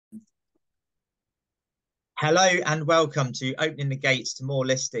Hello and welcome to Opening the Gates to More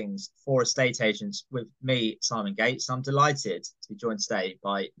Listings for Estate Agents with me, Simon Gates. I'm delighted to be joined today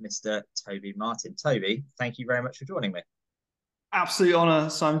by Mr. Toby Martin. Toby, thank you very much for joining me. Absolute honour,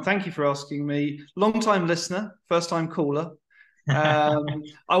 Simon. Thank you for asking me. Long-time listener, first-time caller. I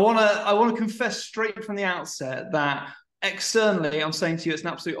want to confess straight from the outset that externally, I'm saying to you, it's an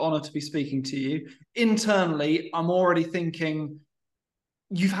absolute honour to be speaking to you. Internally, I'm already thinking,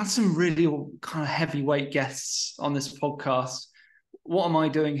 you've had some really kind of heavyweight guests on this podcast. What am I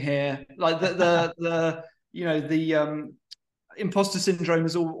doing here? Like the imposter syndrome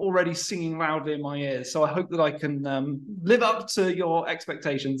is already singing loudly in my ears. So I hope that I can live up to your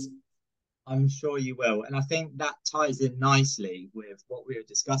expectations. I'm sure you will. And I think that ties in nicely with what we were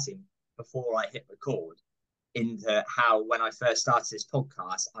discussing before I hit record into how when I first started this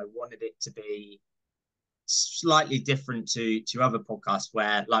podcast, I wanted it to be slightly different to other podcasts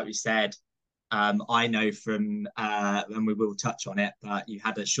where, like we said, I know from and we will touch on it, but you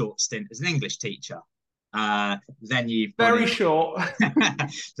had a short stint as an English teacher. Then you've very short.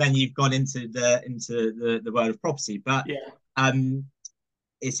 Then you've gone into the world of property. But yeah,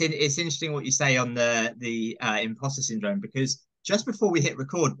 it's interesting what you say on the imposter syndrome, because just before we hit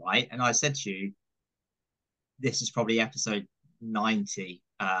record, right, and I said to you, this is probably episode 90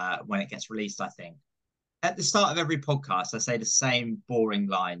 when it gets released, I think. At the start of every podcast, I say the same boring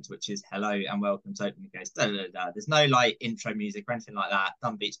lines, which is hello and welcome to Opening the Gates. There's no like intro music or anything like that.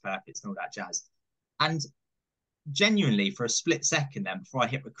 Done beats perfect and all that jazz. And genuinely, for a split second then, before I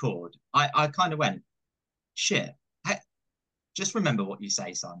hit record, I kind of went, shit, just remember what you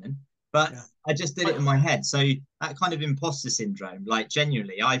say, Simon. But yeah, I just did it in my head. So that kind of imposter syndrome, like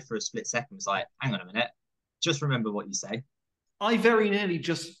genuinely, I for a split second was like, hang on a minute, just remember what you say. I very nearly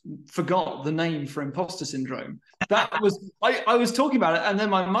just forgot the name for imposter syndrome. That was I was talking about it, and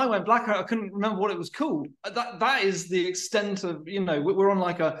then my mind went black. I couldn't remember what it was called. That is the extent of, we're on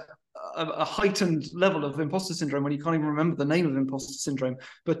like a heightened level of imposter syndrome when you can't even remember the name of imposter syndrome.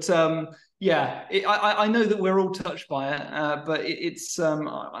 But I know that we're all touched by it, but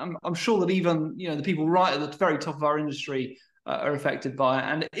I'm sure that even the people right at the very top of our industry are affected by it,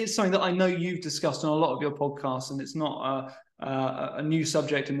 and it's something that I know you've discussed on a lot of your podcasts, and it's not a new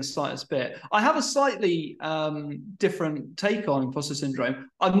subject in the slightest bit. I have a slightly different take on imposter syndrome.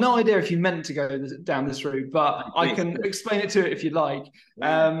 I've no idea if you meant to go down this route, but I can explain it to it if you like.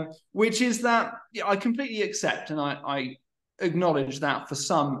 Which is that I completely accept and I acknowledge that for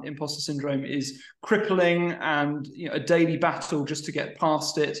some, imposter syndrome is crippling and a daily battle just to get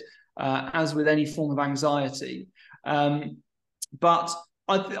past it, as with any form of anxiety. But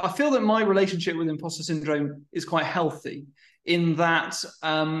I feel that my relationship with imposter syndrome is quite healthy, in that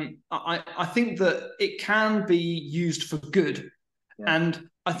I think that it can be used for good. Yeah. And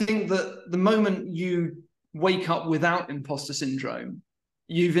I think that the moment you wake up without imposter syndrome,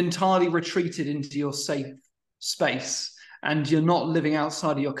 you've entirely retreated into your safe space and you're not living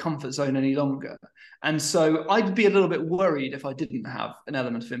outside of your comfort zone any longer. And so I'd be a little bit worried if I didn't have an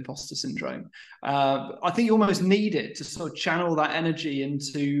element of imposter syndrome. I think you almost need it to sort of channel that energy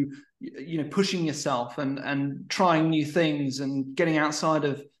into, pushing yourself and trying new things and getting outside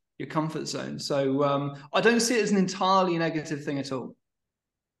of your comfort zone. So I don't see it as an entirely negative thing at all.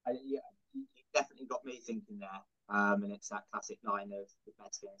 Yeah, you definitely got me thinking there. And it's that classic line of the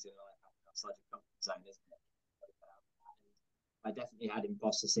best things in life happen outside your comfort zone, isn't it? I definitely had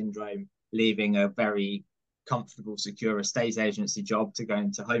imposter syndrome leaving a very comfortable, secure estate agency job to go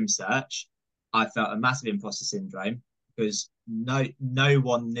into home search. I felt a massive imposter syndrome because no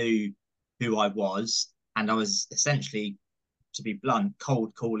one knew who I was, and I was essentially, to be blunt,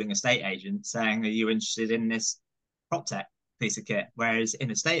 cold calling estate agents saying, "Are you interested in this prop tech piece of kit?" Whereas in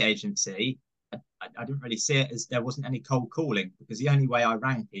estate agency, I didn't really see it as there wasn't any cold calling, because the only way I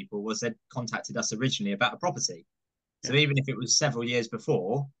rang people was they'd contacted us originally about a property. So even if it was several years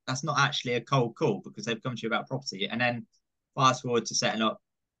before, that's not actually a cold call because they've come to you about property. And then fast forward to setting up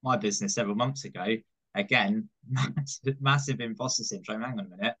my business several months ago, again, massive imposter syndrome. Hang on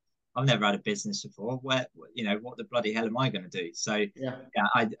a minute, I've never had a business before. What the bloody hell am I going to do? So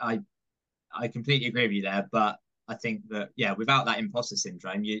I completely agree with you there. But I think that, without that imposter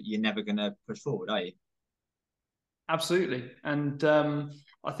syndrome, you're never going to push forward, are you? Absolutely. And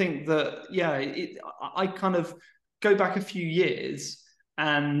I think that, I kind of go back a few years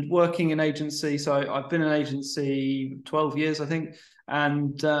and working in agency. So I've been in agency 12 years, I think.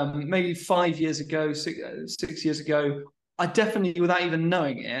 And maybe 5 years ago, 6 years ago, I definitely, without even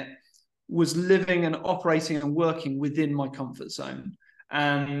knowing it, was living and operating and working within my comfort zone.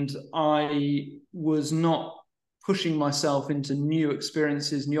 And I was not pushing myself into new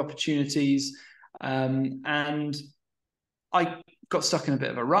experiences, new opportunities. And I got stuck in a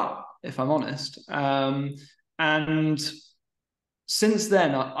bit of a rut, if I'm honest. And since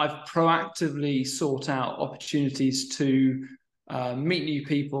then, I've proactively sought out opportunities to meet new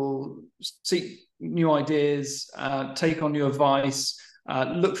people, seek new ideas, take on new advice,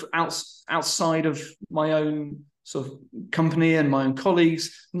 look outside of my own sort of company and my own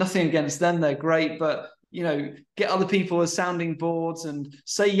colleagues. Nothing against them, they're great, but get other people as sounding boards and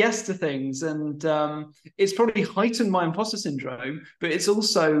say yes to things. And it's probably heightened my imposter syndrome, but it's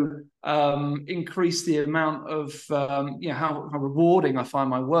also increased the amount of how rewarding I find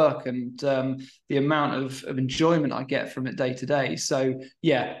my work, and the amount of enjoyment I get from it day to day. So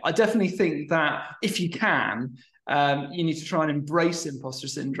yeah, I definitely think that if you can, you need to try and embrace imposter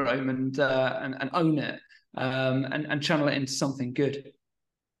syndrome and own it, and channel it into something good.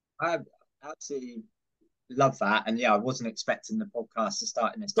 I absolutely love that. And yeah, I wasn't expecting the podcast to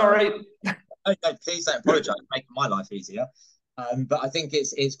start in this. Sorry. No, please don't apologize. It's making my life easier. But I think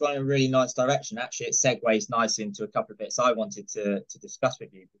it's gone in a really nice direction. Actually, it segues nicely into a couple of bits I wanted to discuss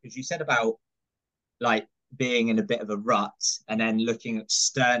with you, because you said about like being in a bit of a rut and then looking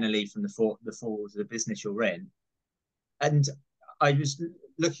externally from the falls of the business you're in. And I was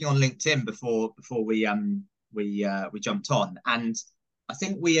looking on LinkedIn before we jumped on, and I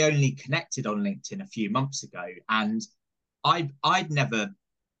think we only connected on LinkedIn a few months ago, and I'd never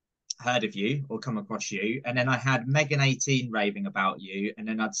heard of you or come across you. And then I had Megan18 raving about you, and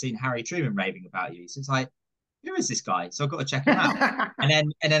then I'd seen Harry Truman raving about you. So it's like, who is this guy? So I've got to check him out.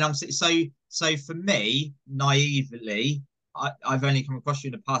 and then I'm so for me, naively, I've only come across you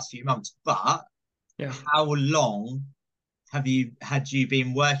in the past few months. But yeah, how long had you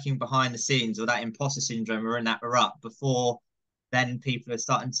been working behind the scenes, or that imposter syndrome, or in that rut before then people are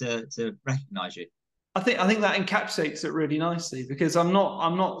starting to recognize you? I think that encapsulates it really nicely, because I'm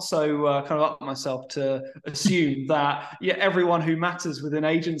not so kind of up myself to assume that everyone who matters within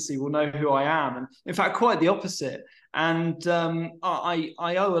agency will know who I am, and in fact quite the opposite. And I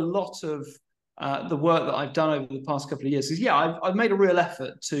owe a lot of the work that I've done over the past couple of years, because I've made a real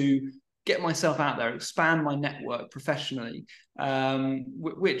effort to get myself out there, expand my network professionally,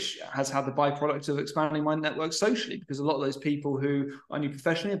 which has had the byproduct of expanding my network socially, because a lot of those people who I knew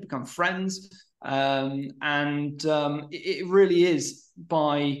professionally have become friends. It really is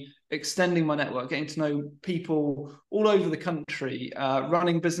by extending my network, getting to know people all over the country,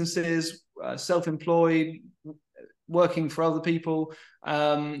 running businesses, self-employed, working for other people,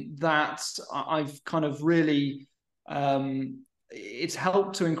 that I've kind of really it's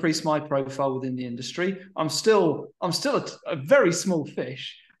helped to increase my profile within the industry. I'm still a very small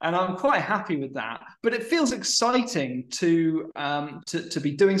fish, and I'm quite happy with that. But it feels exciting to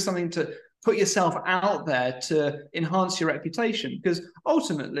be doing something, to put yourself out there, to enhance your reputation. Because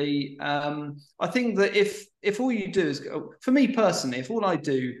ultimately, I think that if all you do is go, for me personally, if all I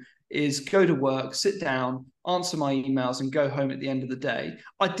do is go to work, sit down, answer my emails, and go home at the end of the day,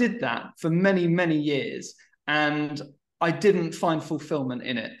 I did that for many, many years, and I didn't find fulfillment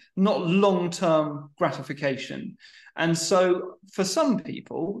in it, not long-term gratification. And so for some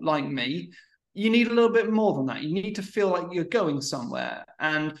people like me, you need a little bit more than that. You need to feel like you're going somewhere.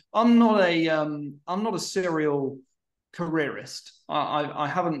 And I'm not a serial careerist. I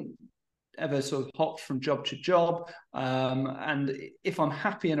haven't ever sort of hopped from job to job. And if I'm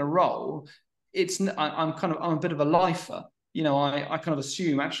happy in a role, I'm a bit of a lifer. I kind of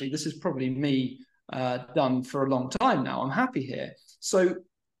assume, actually, this is probably me done for a long time now. I'm happy here. So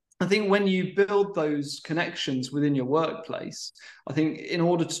I think when you build those connections within your workplace, I think in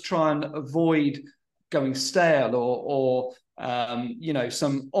order to try and avoid going stale or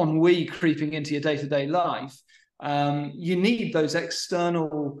some ennui creeping into your day-to-day life, you need those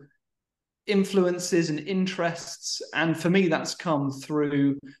external influences and interests. And for me, that's come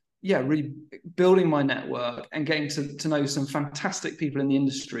through really building my network and getting to know some fantastic people in the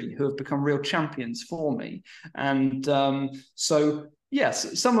industry who have become real champions for me. And so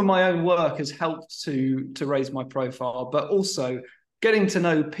yes, some of my own work has helped to raise my profile, but also getting to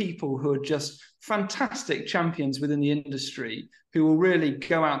know people who are just fantastic champions within the industry, who will really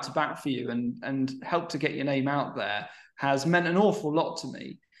go out to bat for you and help to get your name out there, has meant an awful lot to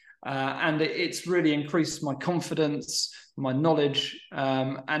me. And it's really increased my confidence, my knowledge,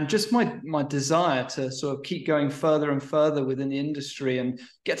 and just my desire to sort of keep going further and further within the industry and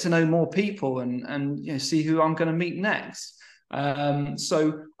get to know more people and see who I'm going to meet next.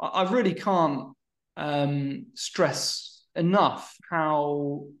 So I really can't stress enough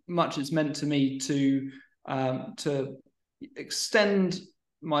how much it's meant to me to extend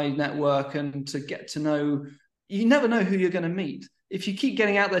my network and to get to know. You never know who you're going to meet. if you keep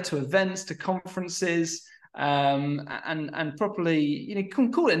getting out there to events, to conferences, and properly, you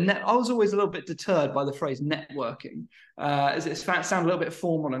can call it net. I was always a little bit deterred by the phrase networking, as it sounds a little bit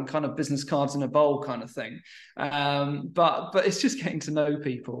formal and kind of business cards in a bowl kind of thing. But it's just getting to know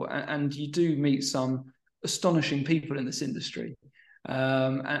people, and you do meet some astonishing people in this industry,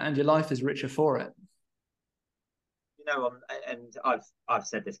 and your life is richer for it. And I've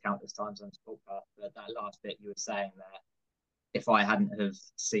said this countless times on this podcast, but that last bit you were saying there, if I hadn't have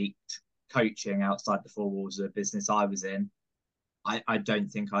sought coaching outside the four walls of the business I was in, I don't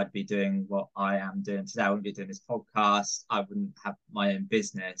think I'd be doing what I am doing today. I wouldn't be doing this podcast. I wouldn't have my own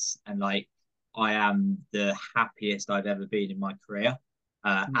business. And like, I am the happiest I've ever been in my career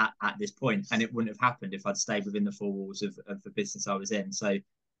at this point. And it wouldn't have happened if I'd stayed within the four walls of the business I was in. So I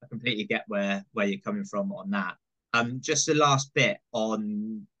completely get where you're coming from on that. Just the last bit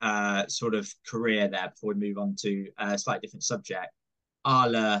on sort of career there before we move on to a slightly different subject.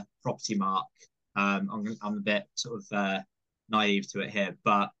 ARLA, Propertymark. I'm a bit sort of naive to it here,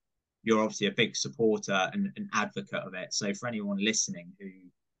 but you're obviously a big supporter and an advocate of it. So for anyone listening who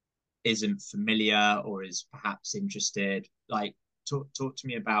isn't familiar or is perhaps interested, like talk to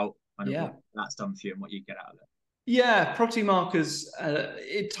me about kind of what that's done for you and what you get out of it. Yeah, Propertymark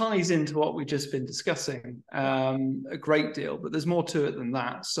it ties into what we've just been discussing a great deal, but there's more to it than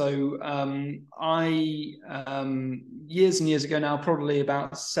that. So I, years and years ago now, probably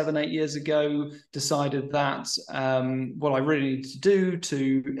about 7-8 years ago, decided that what I really needed to do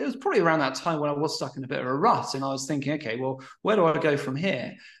it was probably around that time when I was stuck in a bit of a rut, and I was thinking, okay, well, where do I go from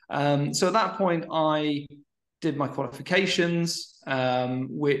here? So at that point, I did my qualifications,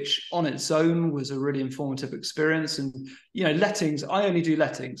 which on its own was a really informative experience. And, lettings, I only do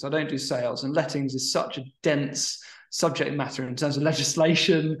lettings. I don't do sales. And lettings is such a dense subject matter in terms of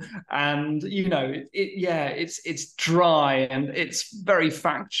legislation. And, it's dry and it's very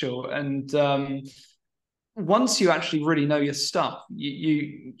factual. And once you actually really know your stuff,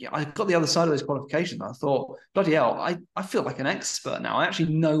 I got the other side of those qualifications. I thought, bloody hell, I feel like an expert now. I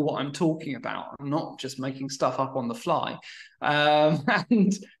actually know what I'm talking about. I'm not just making stuff up on the fly. So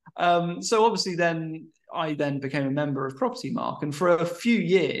obviously I then became a member of Propertymark. And for a few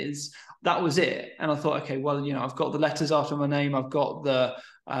years, that was it. And I thought, okay, well, I've got the letters after my name. I've got the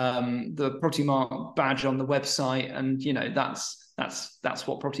Propertymark badge on the website. And, that's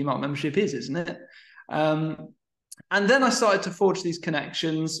what Propertymark membership is, isn't it? And then I started to forge these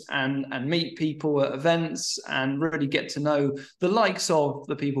connections and meet people at events and really get to know the likes of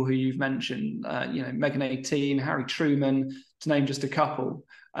the people who you've mentioned, Megan 18, Harry Truman, to name just a couple.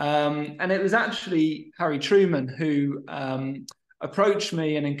 And it was actually Harry Truman who approached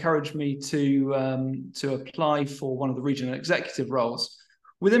me and encouraged me to apply for one of the regional executive roles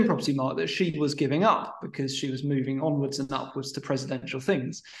within Propertymark that she was giving up because she was moving onwards and upwards to presidential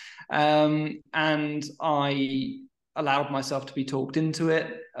things. And I allowed myself to be talked into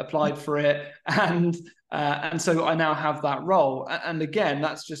it, applied for it, and so I now have that role. And again,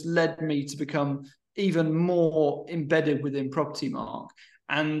 that's just led me to become even more embedded within Propertymark.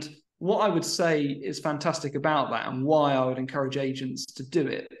 And what I would say is fantastic about that and why I would encourage agents to do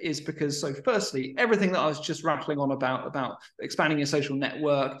it is because, so firstly, everything that I was just rattling on about expanding your social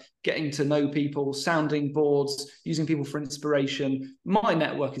network, getting to know people, sounding boards, using people for inspiration, my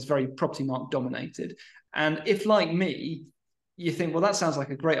network is very Propertymark dominated. And if, like me, you think, well, that sounds like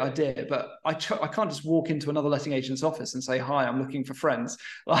a great idea, but I can't just walk into another letting agent's office and say, hi, I'm looking for friends.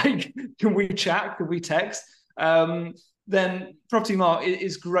 Like, can we chat? Can we text? Then Propertymark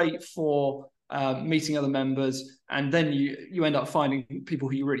is great for meeting other members, and then you end up finding people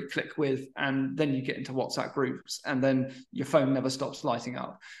who you really click with, and then you get into WhatsApp groups, and then your phone never stops lighting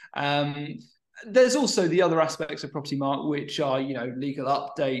up. There's also the other aspects of Propertymark, which are, legal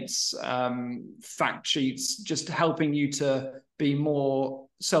updates, fact sheets, just helping you to be more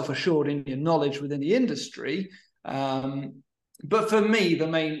self-assured in your knowledge within the industry. But for me, the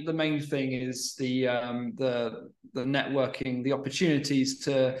main thing is the networking, the opportunities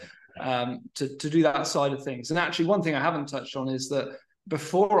to do that side of things. And actually, one thing I haven't touched on is that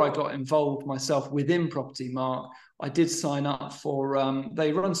before I got involved myself within Propertymark, I did sign up for,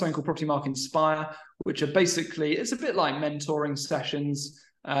 they run something called Propertymark Inspire, which are basically, it's a bit like mentoring sessions,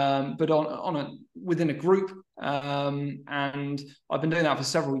 but within a group. And I've been doing that for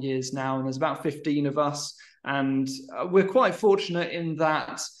several years now, and there's about 15 of us. And we're quite fortunate in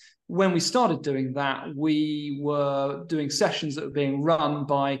that when we started doing that, we were doing sessions that were being run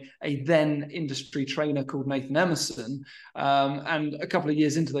by a then industry trainer called Nathan Emerson. And a couple of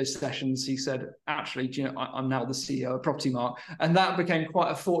years into those sessions, he said, actually, do you know, I'm now the CEO of Propertymark. And that became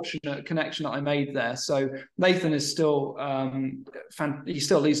quite a fortunate connection that I made there. So Nathan is still, he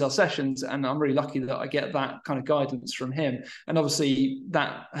still leads our sessions, and I'm really lucky that I get that kind of guidance from him. And obviously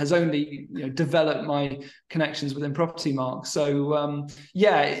that has only, you know, developed my connections within Propertymark. So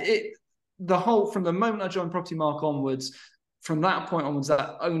from the moment I joined Propertymark onwards, from that point onwards,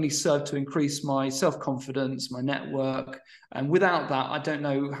 that only served to increase my self-confidence, my network. And without that, I don't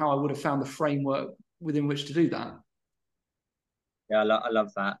know how I would have found the framework within which to do that. Yeah, I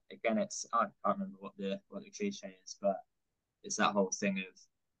love that. Again, I can't remember what the cliche is, but it's that whole thing of,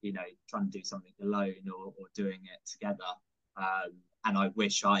 you know, trying to do something alone or doing it together. And I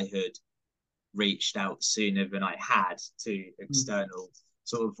wish I had reached out sooner than I had to external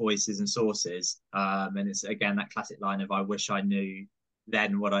sort of voices and sources. And it's, again, that classic line of, I wish I knew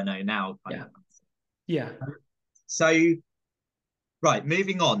then what I know now. Yeah. So, right,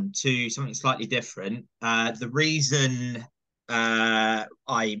 moving on to something slightly different. The reason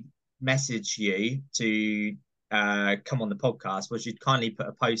I messaged you to come on the podcast was you'd kindly put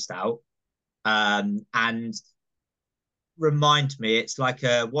a post out and remind me, it's like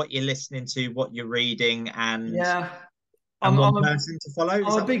what you're listening to, what you're reading, and I'm one person to follow.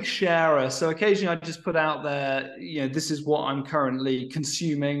 I'm a big sharer, so occasionally I just put out there, you know, this is what I'm currently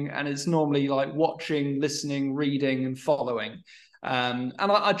consuming, and it's normally like watching, listening, reading, and following. And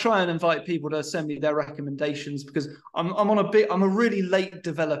I try and invite people to send me their recommendations, because I'm a really late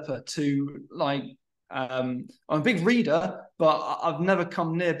developer to like. I'm a big reader, but I've never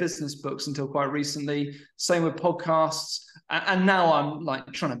come near business books until quite recently. Same with podcasts. And now I'm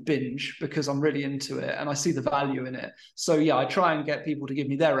like trying to binge because I'm really into it and I see the value in it. So yeah, I try and get people to give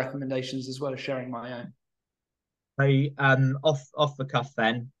me their recommendations as well as sharing my own. So off the cuff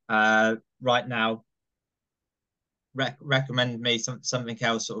then, right now, recommend me something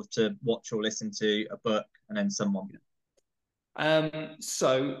else sort of to watch or listen to, a book, and then someone.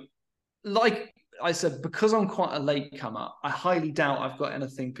 So like I said, because I'm quite a late comer, I highly doubt I've got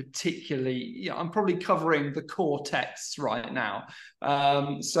anything particularly. I'm probably covering the core texts right now.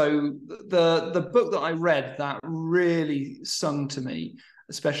 So the book that I read that really sung to me,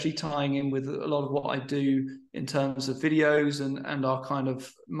 especially tying in with a lot of what I do in terms of videos and our kind of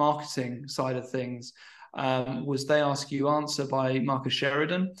marketing side of things, was They Ask You Answer by Marcus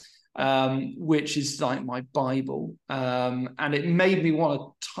Sheridan. Which is like my Bible. And it made me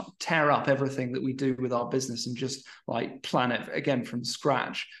want to tear up everything that we do with our business and just like plan it again from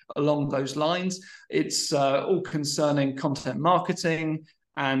scratch along those lines. It's all concerning content marketing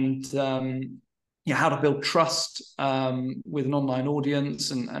and how to build trust with an online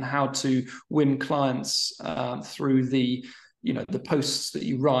audience and how to win clients through the posts that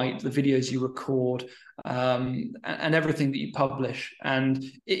you write, the videos you record, and everything that you publish. And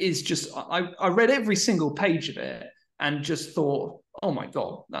it is just, I read every single page of it and just thought, oh my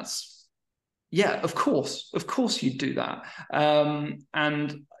God, of course you'd do that.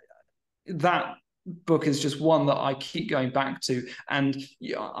 And that book is just one that I keep going back to. And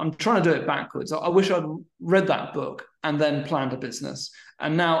I'm trying to do it backwards. I wish I'd read that book and then planned a business.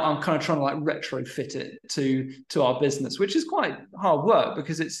 And now I'm kind of trying to like retrofit it to our business, which is quite hard work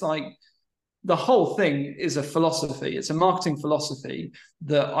because it's like the whole thing is a philosophy. It's a marketing philosophy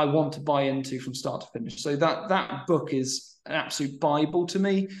that I want to buy into from start to finish. So that book is an absolute Bible to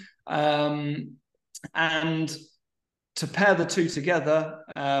me. And to pair the two together,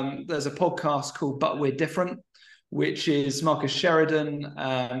 there's a podcast called But We're Different, which is Marcus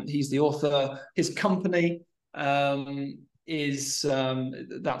Sheridan. He's the author. His company is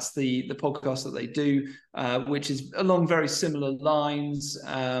that's the podcast that they do, which is along very similar lines,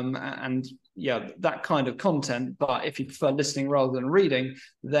 and that kind of content. But if you prefer listening rather than reading,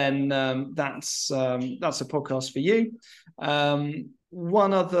 then that's a podcast for you.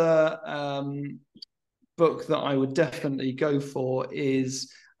 One other book that I would definitely go for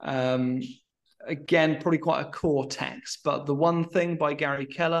is again probably quite a core text, but The One Thing by Gary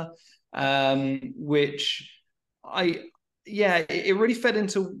Keller, which it really fed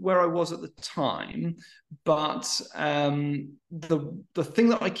into where I was at the time. But the thing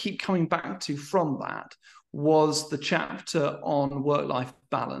that I keep coming back to from that was the chapter on work-life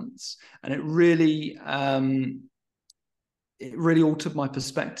balance, and it really altered my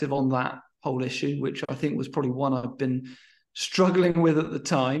perspective on that whole issue, which I think was probably one I've been struggling with at the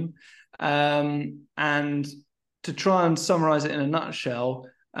time. And to try and summarize it in a nutshell,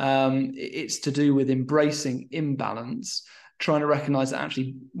 it's to do with embracing imbalance, trying to recognize that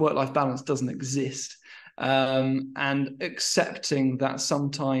actually work-life balance doesn't exist, and accepting that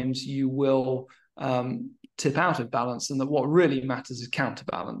sometimes you will tip out of balance, and that what really matters is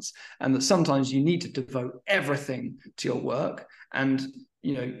counterbalance, and that sometimes you need to devote everything to your work, and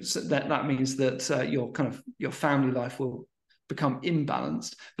so that means that your family life will become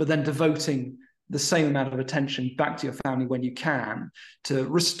imbalanced, but then devoting the same amount of attention back to your family when you can, to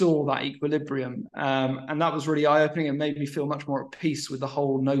restore that equilibrium. And that was really eye-opening and made me feel much more at peace with the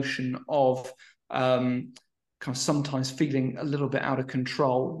whole notion of kind of sometimes feeling a little bit out of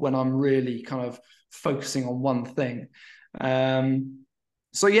control when I'm really kind of focusing on one thing.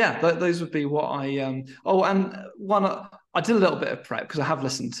 So yeah, those would be what I and one, I did a little bit of prep because I have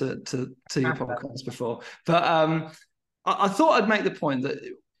listened to your podcast before, but I thought I'd make the point that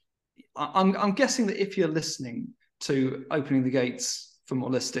I'm guessing that if you're listening to Opening the Gates for More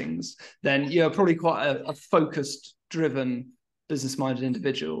Listings, then you're probably quite a focused, driven, business-minded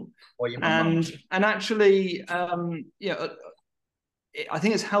individual. And actually, I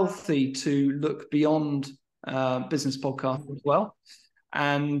think it's healthy to look beyond business podcasts as well.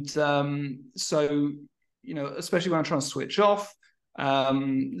 And so, especially when I'm trying to switch off,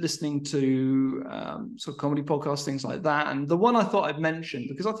 listening to sort of comedy podcasts, things like that. And the one I thought I'd mention,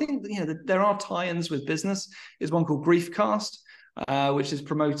 because I think there are tie-ins with business, is one called Griefcast, which is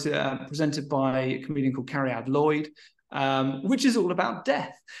presented by a comedian called Carrie Ad Lloyd, which is all about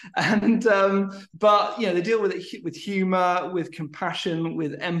death. And but they deal with it with humor, with compassion,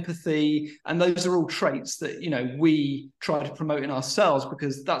 with empathy, and those are all traits that we try to promote in ourselves,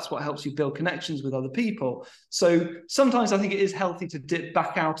 because that's what helps you build connections with other people. So sometimes I think it is healthy to dip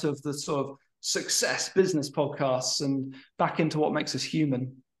back out of the sort of success business podcasts and back into what makes us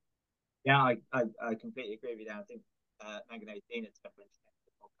human. Yeah, I completely agree with you. I think Megan O'Dean had mentioned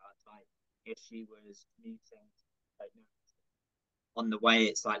the podcast, like if she was muting on the way,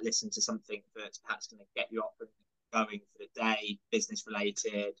 it's like listen to something that's perhaps going to get you up and going for the day, business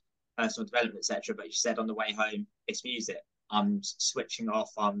related, personal development, etc. But you said on the way home, it's music. I'm switching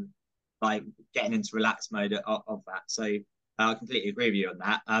off. I'm like getting into relaxed mode of that. So I completely agree with you on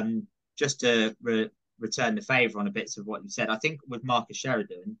that. Just to return the favour on a bit of what you said, I think with Marcus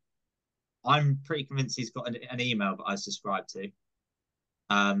Sheridan, I'm pretty convinced he's got an email that I subscribe to.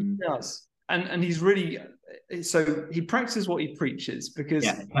 He does. And he's really, so he practices what he preaches, because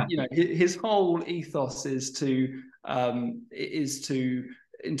his whole ethos is to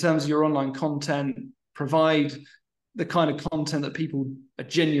in terms of your online content, provide the kind of content that people are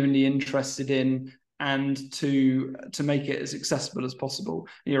genuinely interested in, and to make it as accessible as possible.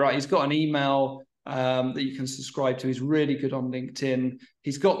 And you're right, he's got an email that you can subscribe to. He's really good on LinkedIn.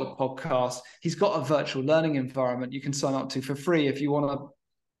 He's got the podcast. He's got a virtual learning environment you can sign up to for free if you want to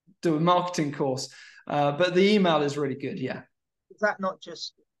do a marketing course. But the email is really good, yeah. Is that not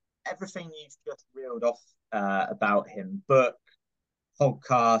just everything you've just reeled off about him? Book,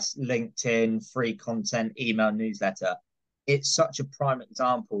 podcast, LinkedIn, free content, email, newsletter. It's such a prime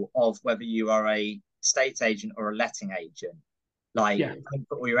example of whether you are a estate agent or a letting agent. Like, don't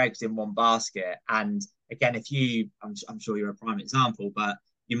put all your eggs in one basket. And again, if you, I'm sure you're a prime example, but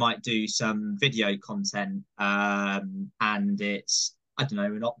you might do some video content and it's, I don't know,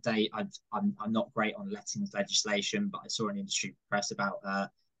 an update. I'm not great on lettings legislation, but I saw an industry press about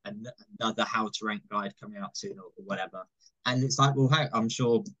another how to rent guide coming out soon or whatever. And it's like, well, I'm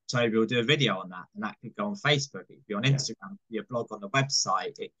sure Toby will do a video on that, and that could go on Facebook, it could be on Instagram, your blog on the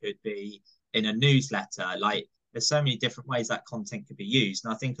website, it could be in a newsletter. Like, there's so many different ways that content could be used.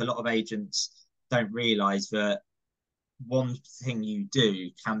 And I think a lot of agents don't realize that one thing you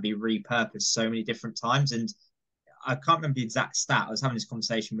do can be repurposed so many different times. And I can't remember the exact stat. I was having this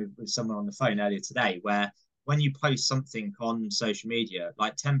conversation with someone on the phone earlier today, where when you post something on social media,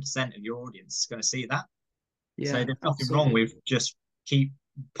 like 10% of your audience is going to see that. So there's nothing wrong with just keep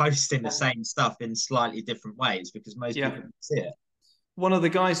posting the same stuff in slightly different ways, because most people can see it. One of the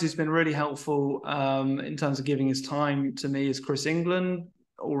guys who's been really helpful in terms of giving his time to me is Chris England,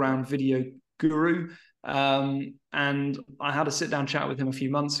 all-round video guru. And I had a sit-down chat with him a few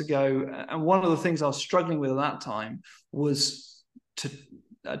months ago. And one of the things I was struggling with at that time was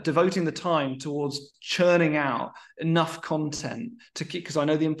devoting the time towards churning out enough content to keep, because I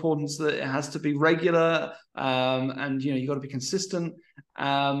know the importance that it has to be regular, and you got to be consistent.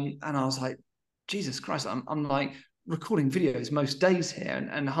 And I was like, Jesus Christ, I'm like recording videos most days here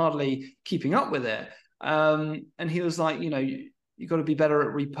and hardly keeping up with it. And he was like, you got to be better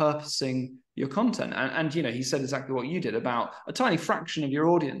at repurposing your content. And he said exactly what you did about a tiny fraction of your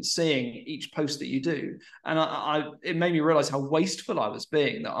audience seeing each post that you do. And it made me realize how wasteful I was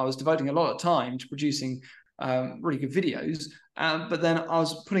being, that I was devoting a lot of time to producing really good videos. But then I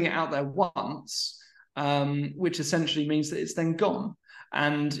was putting it out there once, which essentially means that it's then gone.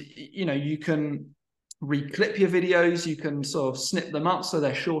 And, you know, you can reclip your videos, you can sort of snip them up so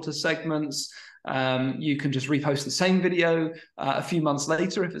they're shorter segments. You can just repost the same video a few months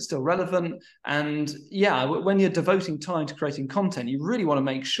later if it's still relevant. And yeah, when you're devoting time to creating content, you really want to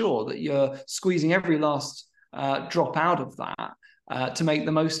make sure that you're squeezing every last drop out of that to make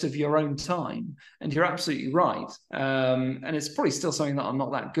the most of your own time. And you're absolutely right. And it's probably still something that I'm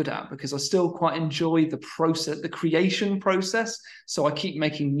not that good at, because I still quite enjoy the process, the creation process. So I keep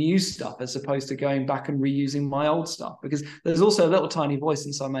making new stuff as opposed to going back and reusing my old stuff, because there's also a little tiny voice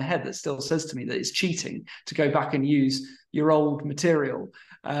inside my head that still says to me that it's cheating to go back and use your old material,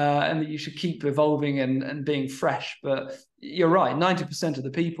 and that you should keep evolving and being fresh. But you're right, 90% of the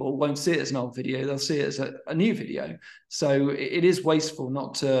people won't see it as an old video, they'll see it as a new video. So it is wasteful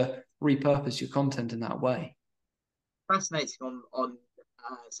not to repurpose your content in that way. Fascinating on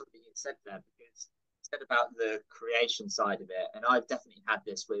something you said there, because you said about the creation side of it, and I've definitely had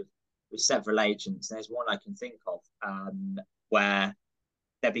this with several agents. There's one I can think of where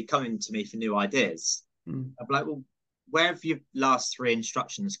they'll be coming to me for new ideas. I'm like, well, where have your last 3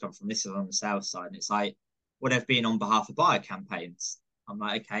 instructions come from? This is on the sales side. And it's like, well, they've been on behalf of buyer campaigns. I'm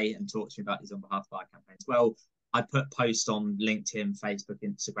like, okay, and talk to me about these on behalf of buyer campaigns. Well, I put posts on LinkedIn, Facebook,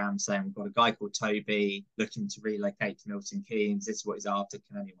 Instagram saying we've got a guy called Toby looking to relocate to Milton Keynes. This is what he's after.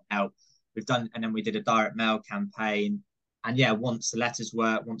 Can anyone help? We've done, and then we did a direct mail campaign. And yeah, once the letters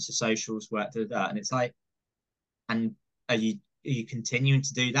work, once the socials work, and it's like, and are you continuing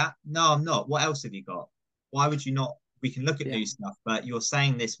to do that? No, I'm not. What else have you got? Why would you not? We can look at new stuff, but you're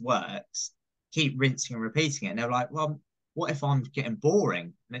saying this works. Keep rinsing and repeating it. And they're like, well, what if I'm getting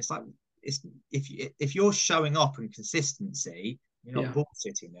boring? And it's like, if you're showing up and consistency, you're not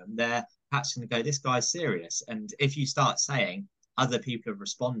bullshitting them. They're perhaps going to go, this guy's serious. And if you start saying other people have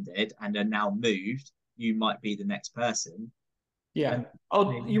responded and are now moved, you might be the next person. Yeah.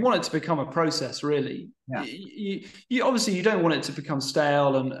 You want it to become a process, really. Yeah. You obviously you don't want it to become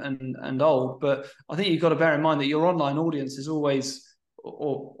stale and old, but I think you've got to bear in mind that your online audience is always,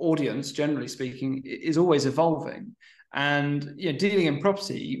 or audience generally speaking, is always evolving. And dealing in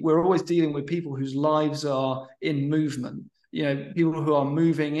property, we're always dealing with people whose lives are in movement. People who are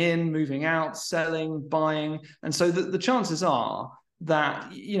moving in, moving out, selling, buying, and so the chances are that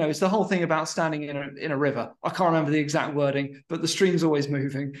it's the whole thing about standing in a river. I can't remember the exact wording, but the stream's always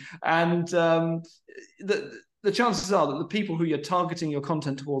moving, and the chances are that the people who you're targeting your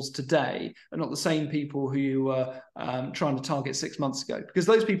content towards today are not the same people who you were trying to target 6 months ago, because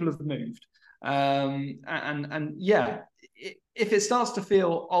those people have moved. If it starts to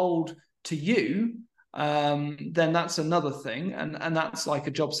feel old to you, then that's another thing, and that's like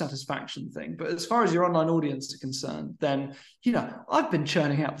a job satisfaction thing. But as far as your online audience are concerned, then I've been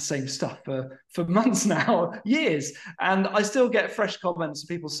churning out the same stuff for months now, years, and I still get fresh comments of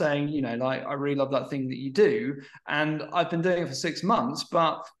people saying, like, I really love that thing that you do, and I've been doing it for 6 months,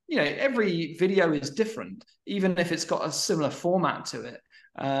 but every video is different, even if it's got a similar format to it.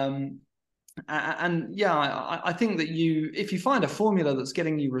 I think that if you find a formula that's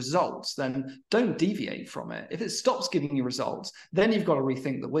getting you results, then don't deviate from it. If it stops giving you results, then you've got to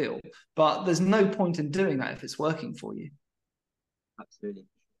rethink the wheel. But there's no point in doing that if it's working for you. Absolutely.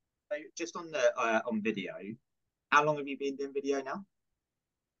 So just on video, how long have you been doing video now?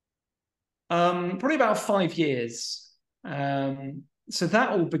 Probably about 5 years. So that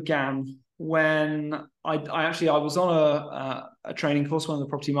all began when I was on a training course, one of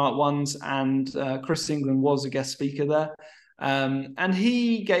the Propertymark ones, and Chris England was a guest speaker there, and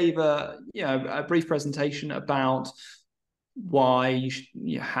he gave a brief presentation about why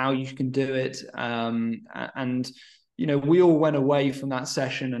how you can do it, and we all went away from that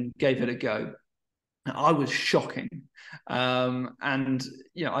session and gave it a go. I was shocking, and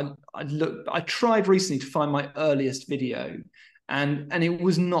I tried recently to find my earliest video. And it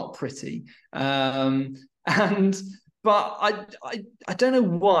was not pretty, but I don't know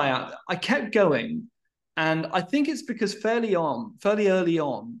why I kept going, and I think it's because fairly early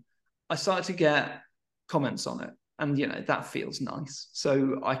on, I started to get comments on it, and that feels nice,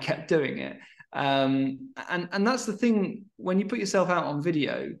 so I kept doing it, and that's the thing, when you put yourself out on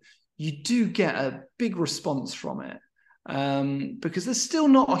video, you do get a big response from it, because there's still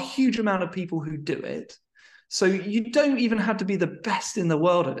not a huge amount of people who do it. So you don't even have to be the best in the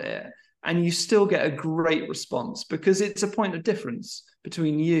world at it, and you still get a great response, because it's a point of difference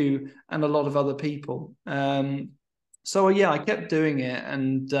between you and a lot of other people. I kept doing it,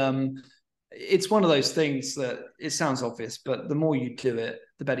 and it's one of those things that it sounds obvious, but the more you do it,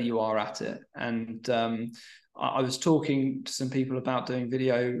 the better you are at it. And I was talking to some people about doing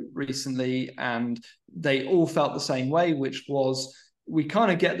video recently, and they all felt the same way, which was we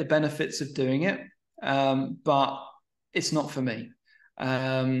kind of get the benefits of doing it, but it's not for me.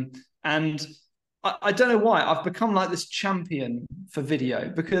 And I don't know why I've become like this champion for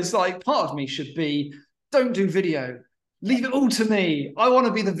video, because like part of me should be, don't do video, leave it all to me. I want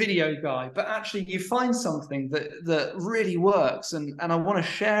to be the video guy. But actually you find something that really works, and I want to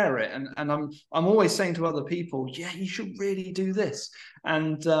share it. And I'm always saying to other people, yeah, you should really do this.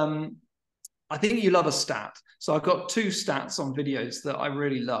 And I think you love a stat. So I've got 2 stats on videos that I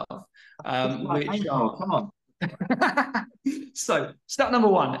really love. Which are, come on. So stat number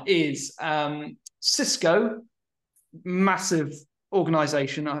 1 is Cisco, massive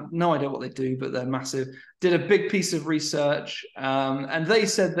organization. I have no idea what they do, but they're massive. Did a big piece of research, and they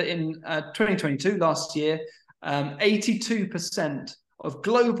said that in 2022, last year, 82% of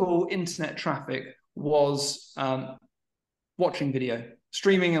global internet traffic was watching video,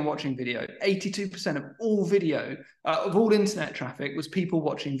 streaming and watching video. 82% of all video, of all internet traffic was people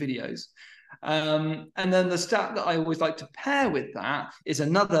watching videos. And then the stat that I always like to pair with that is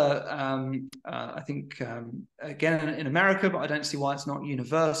another, I think, again, in America, but I don't see why it's not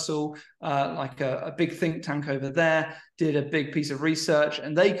universal, like a big think tank over there did a big piece of research,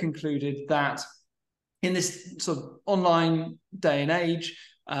 and they concluded that in this sort of online day and age,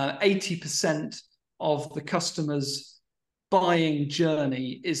 80% of the customer's buying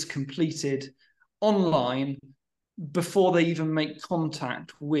journey is completed online before they even make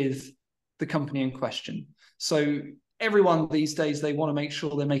contact with the company in question. So everyone these days, they want to make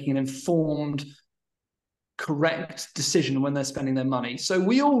sure they're making an informed, correct decision when they're spending their money. So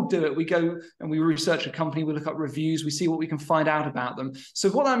we all do it. We go and we research a company, we look up reviews, we see what we can find out about them. So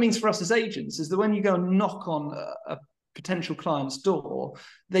what that means for us as agents is that when you go and knock on a potential client's door,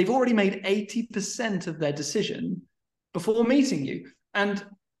 they've already made 80% of their decision before meeting you. And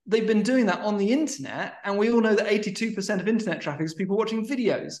they've been doing that on the internet. And we all know that 82% of internet traffic is people watching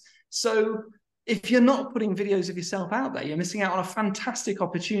videos. So if you're not putting videos of yourself out there, you're missing out on a fantastic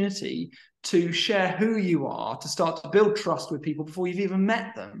opportunity to share who you are, to start to build trust with people before you've even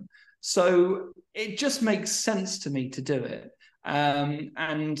met them. So it just makes sense to me to do it.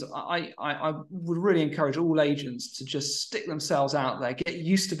 And I would really encourage all agents to just stick themselves out there, get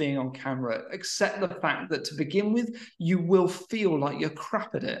used to being on camera, accept the fact that to begin with, you will feel like you're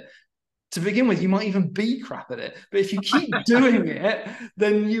crap at it. To begin with, you might even be crap at it. But if you keep doing it,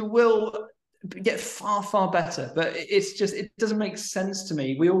 then you will get far, far better. But it's just, it doesn't make sense to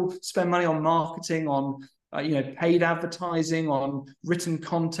me. We all spend money on marketing, on paid advertising, on written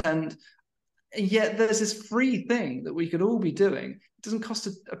content. And yet there's this free thing that we could all be doing. It doesn't cost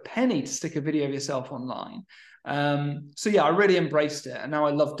a penny to stick a video of yourself online. So yeah, I really embraced it, and now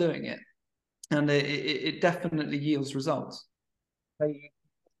I love doing it. And it definitely yields results.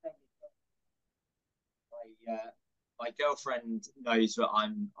 My girlfriend knows that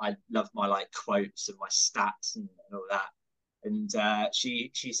I love my like quotes and my stats and all that. And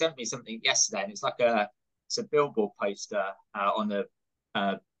she sent me something yesterday, and it's a billboard poster on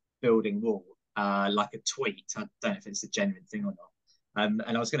a building wall, like a tweet. I don't know if it's a genuine thing or not. And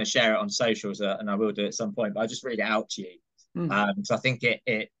I was going to share it on socials, and I will do it at some point. But I'll just read it out to you, because I think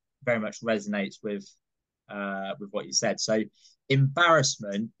it very much resonates with what you said. So,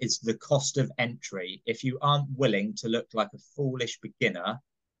 embarrassment is the cost of entry. If you aren't willing to look like a foolish beginner,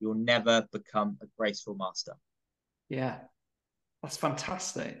 you'll never become a graceful master. Yeah, that's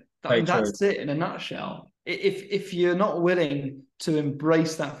fantastic. That's it in a nutshell. If you're not willing to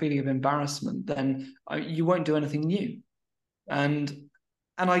embrace that feeling of embarrassment, then you won't do anything new. And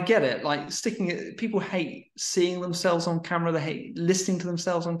I get it. Like people hate seeing themselves on camera. They hate listening to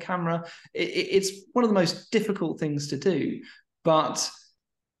themselves on camera. It's one of the most difficult things to do, but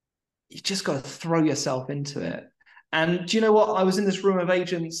you just got to throw yourself into it. And do you know what? I was in this room of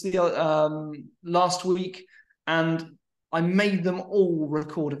agents last week, and I made them all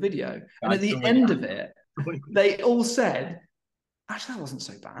record a video. And at the end of it, they all said, actually, that wasn't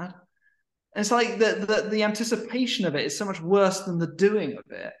so bad. And it's like the anticipation of it is so much worse than the doing of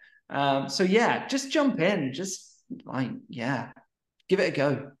it. So yeah, just jump in. Just give it a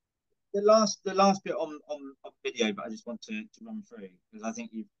go. The last bit on video, but I just want to run through, because I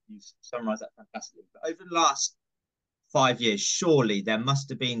think you've summarised that fantastically. But over the last 5 years, surely there must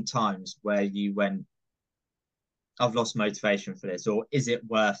have been times where you went, I've lost motivation for this, or is it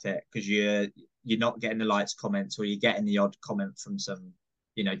worth it? Because you're not getting the likes, comments, or you're getting the odd comment from some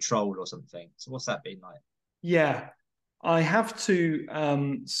troll or something. So what's that been like? Yeah, I have to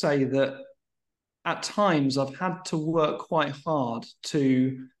say that at times I've had to work quite hard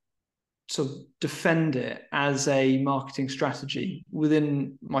to defend it as a marketing strategy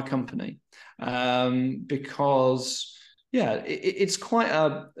within my company, because it's quite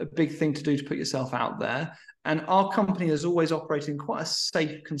a big thing to do, to put yourself out there. And our company has always operated in quite a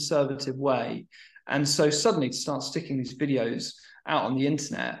safe, conservative way. And so suddenly to start sticking these videos out on the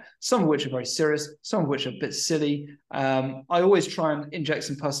internet, some of which are very serious, some of which are a bit silly, I always try and inject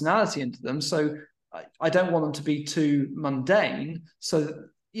some personality into them. So I don't want them to be too mundane. So,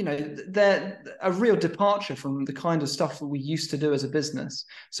 they're a real departure from the kind of stuff that we used to do as a business.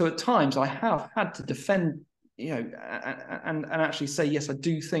 So at times I have had to defend, and actually say, yes, I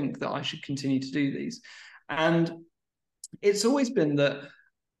do think that I should continue to do these. And it's always been that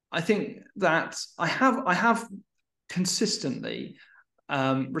I think that I have consistently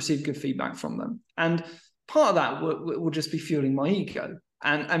received good feedback from them. And part of that will just be fueling my ego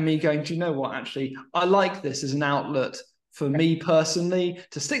and me going, do you know what, actually, I like this as an outlet for me personally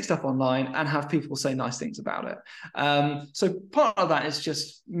to stick stuff online and have people say nice things about it. So part of that is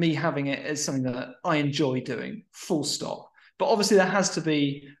just me having it as something that I enjoy doing, full stop. But obviously there has to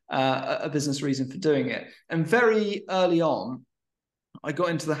be a business reason for doing it. And very early on, I got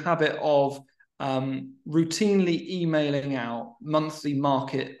into the habit of routinely emailing out monthly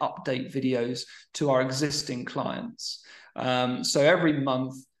market update videos to our existing clients. So every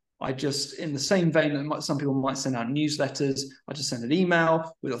month, I just, in the same vein that some people might send out newsletters, I just send an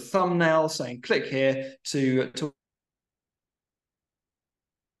email with a thumbnail saying, click here to the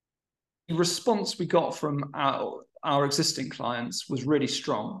response we got from our existing clients was really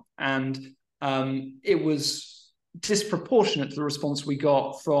strong. And it was disproportionate to the response we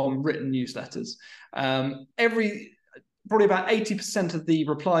got from written newsletters. Probably about 80% of the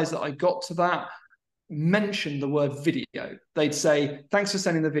replies that I got to that mentioned the word video. They'd say, thanks for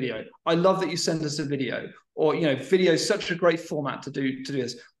sending the video. I love that you send us a video. Or, video is such a great format to do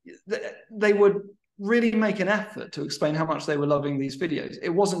this. They would really make an effort to explain how much they were loving these videos. It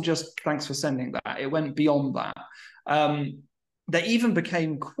wasn't just thanks for sending that. It went beyond that. They even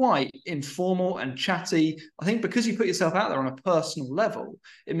became quite informal and chatty. I think because you put yourself out there on a personal level,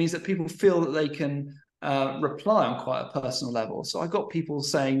 it means that people feel that they can reply on quite a personal level. So I got people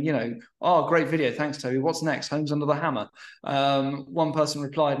saying, oh, great video, thanks, Toby. What's next? Homes Under the Hammer. One person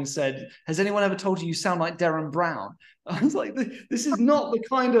replied and said, has anyone ever told you you sound like Derren Brown? I was like, this is not the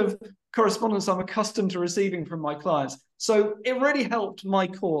kind of correspondence I'm accustomed to receiving from my clients. So it really helped my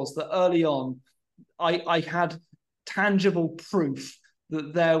cause that early on, I had tangible proof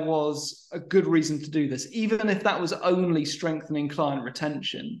that there was a good reason to do this, even if that was only strengthening client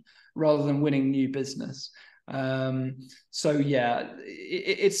retention rather than winning new business. So yeah,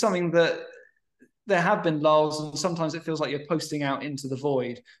 it's something that there have been lulls, and sometimes it feels like you're posting out into the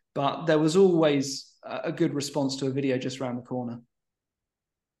void, but there was always a good response to a video just around the corner.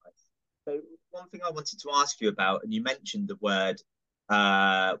 So one thing I wanted to ask you about, and you mentioned the word,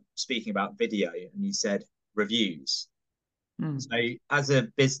 speaking about video, and you said reviews. So as a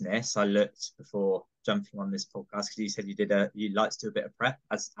business, I looked before jumping on this podcast because you said you like to do a bit of prep,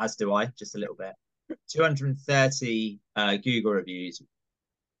 as do I, just a little bit. 230 Google reviews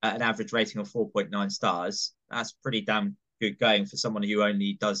at an average rating of 4.9 stars. That's pretty damn good going for someone who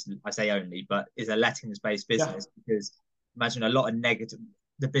only does, I say only, but is a lettings-based business. Yeah. Because imagine a lot of negative,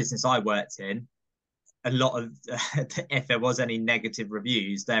 the business I worked in, a lot of, if there was any negative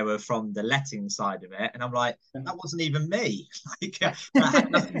reviews, they were from the letting side of it. And I'm like, that wasn't even me. Like, that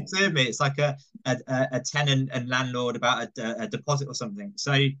had nothing to do with me. It's like a tenant and landlord about a deposit or something.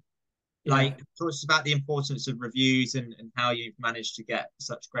 So, like, talk us about the importance of reviews and how you've managed to get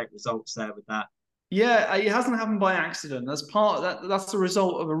such great results there with that. Yeah, it hasn't happened by accident. That's the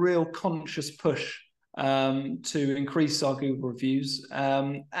result of a real conscious push to increase our Google reviews.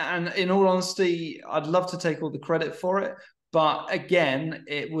 And in all honesty, I'd love to take all the credit for it. But again,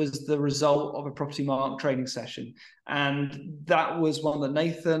 it was the result of a Propertymark training session. And that was one that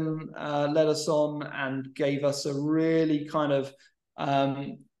Nathan led us on and gave us a really kind of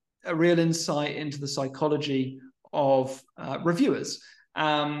a real insight into the psychology of reviewers.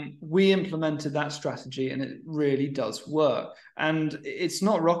 We implemented that strategy and it really does work. And it's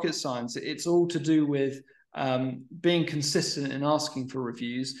not rocket science. It's all to do with being consistent in asking for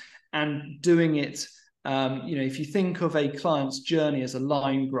reviews and doing it. If you think of a client's journey as a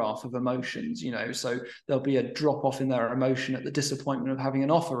line graph of emotions, so there'll be a drop off in their emotion at the disappointment of having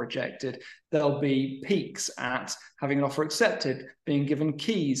an offer rejected. There'll be peaks at having an offer accepted, being given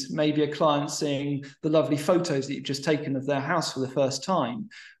keys, maybe a client seeing the lovely photos that you've just taken of their house for the first time.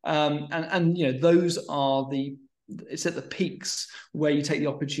 And those are the it's at the peaks where you take the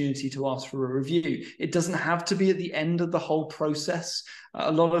opportunity to ask for a review. It doesn't have to be at the end of the whole process.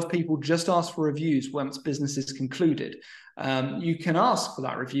 A lot of people just ask for reviews once business is concluded. You can ask for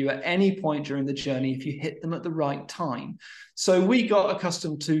that review at any point during the journey if you hit them at the right time. So we got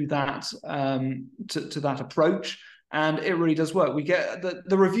accustomed to that, to that approach, and it really does work. We get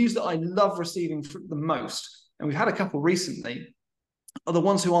the reviews that I love receiving the most, and we've had a couple recently, are the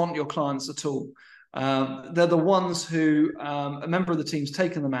ones who aren't your clients at all. They're the ones who a member of the team's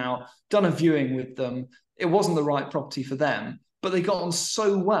taken them out, done a viewing with them. It wasn't the right property for them, but they got on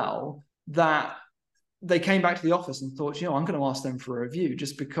so well that they came back to the office and thought, I'm going to ask them for a review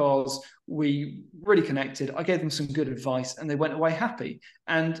just because we really connected. I gave them some good advice and they went away happy.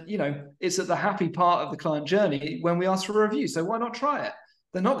 And, it's at the happy part of the client journey when we ask for a review. So why not try it?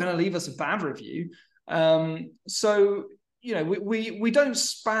 They're not going to leave us a bad review. We don't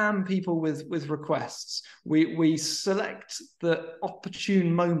spam people with requests. We select the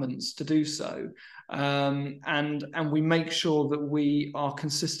opportune moments to do so, and we make sure that we are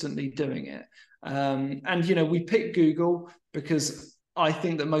consistently doing it. We pick Google because I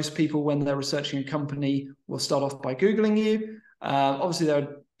think that most people, when they're researching a company, will start off by Googling you. Obviously, there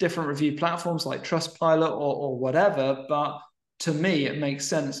are different review platforms like Trustpilot or whatever, but to me, it makes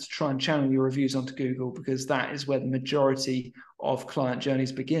sense to try and channel your reviews onto Google because that is where the majority of client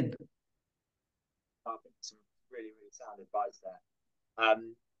journeys begin. I think some really, really sound advice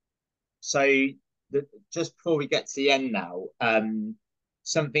there. Just before we get to the end now,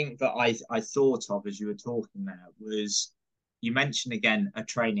 something that I thought of as you were talking there was, you mentioned again a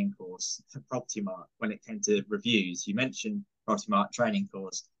training course for Propertymark when it came to reviews. You mentioned Propertymark training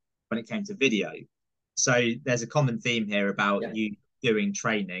course when it came to video. So there's a common theme here about you doing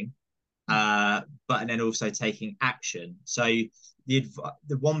training, and then also taking action. So the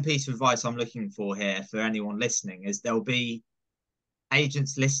one piece of advice I'm looking for here for anyone listening is there'll be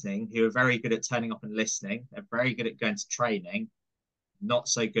agents listening who are very good at turning up and listening. They're very good at going to training, not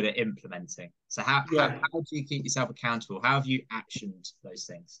so good at implementing. So how do you keep yourself accountable? How have you actioned those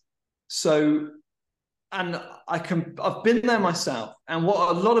things? So, and I've been there myself. And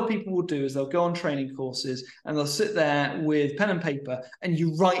what a lot of people will do is they'll go on training courses and they'll sit there with pen and paper and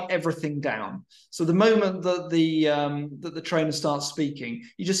you write everything down. So the moment that the trainer starts speaking,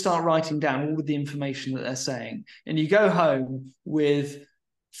 you just start writing down all of the information that they're saying. And you go home with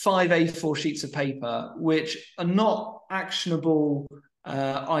 5 A4 sheets of paper, which are not actionable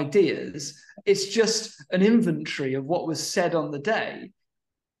ideas. It's just an inventory of what was said on the day,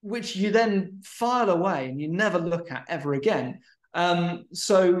 which you then file away and you never look at ever again.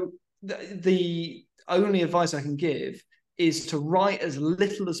 So the only advice I can give is to write as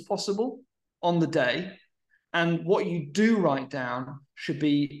little as possible on the day. And what you do write down should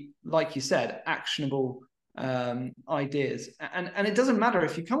be, like you said, actionable ideas. And it doesn't matter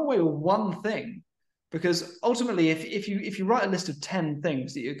if you come away with one thing, because ultimately, if you write a list of 10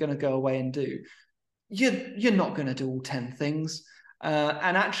 things that you're going to go away and do, you're not going to do all 10 things.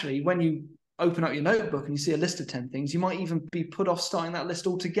 And actually, when you open up your notebook and you see a list of 10 things, you might even be put off starting that list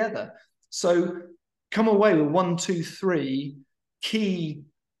altogether. So come away with 1, 2, 3 key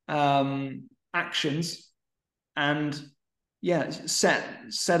actions, and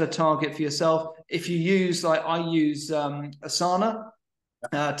set a target for yourself. If you use, like I use Asana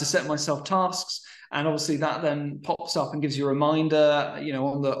to set myself tasks, and obviously that then pops up and gives you a reminder,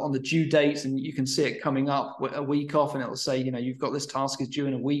 on the due date, and you can see it coming up a week off, and it will say, you've got this task is due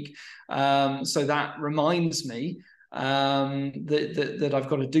in a week. So that reminds me that I've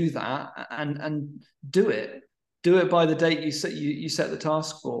got to do that, and do it by the date you set the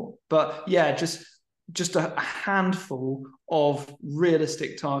task for. But just a handful of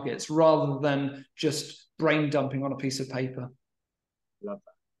realistic targets rather than just brain dumping on a piece of paper. Love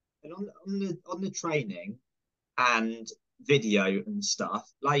that. And on the training and video and stuff,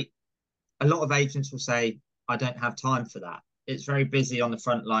 like a lot of agents will say, I don't have time for that. It's very busy on the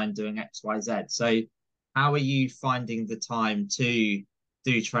front line doing X, Y, Z. So how are you finding the time to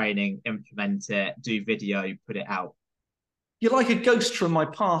do training, implement it, do video, put it out? You're like a ghost from my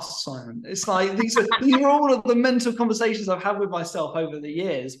past, Simon. It's like these are all of the mental conversations I've had with myself over the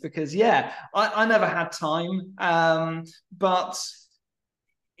years, because I never had time. But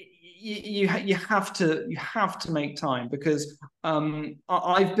you have to make time, because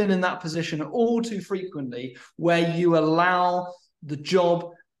I've been in that position all too frequently where you allow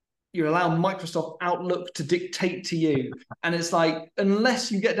Microsoft Outlook to dictate to you. And it's like,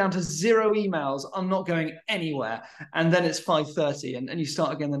 unless you get down to 0 emails, I'm not going anywhere. And then it's 5:30 and you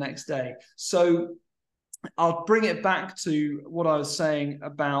start again the next day. So I'll bring it back to what I was saying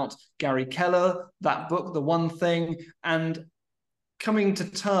about Gary Keller, that book, The One Thing, and coming to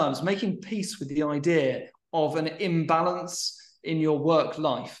terms, making peace with the idea of an imbalance in your work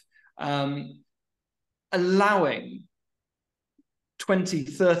life, allowing 20,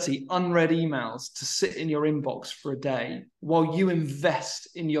 30 unread emails to sit in your inbox for a day while you invest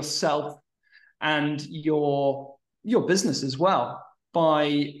in yourself and your business as well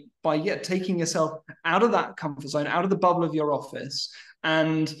by taking yourself out of that comfort zone, out of the bubble of your office,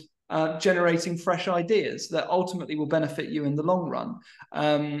 and generating fresh ideas that ultimately will benefit you in the long run.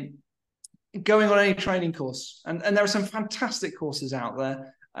 Going on any training course, and there are some fantastic courses out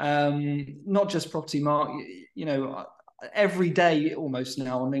there, not just Propertymark. Every day almost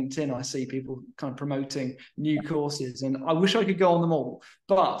now on LinkedIn, I see people kind of promoting new courses, and I wish I could go on them all,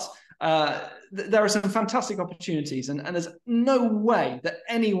 but there are some fantastic opportunities, and there's no way that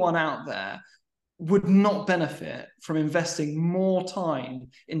anyone out there would not benefit from investing more time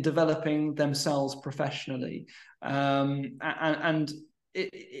in developing themselves professionally.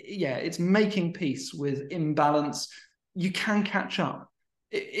 It's making peace with imbalance. You can catch up.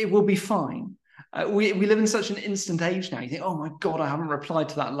 It will be fine. We live in such an instant age now. You think, oh my God, I haven't replied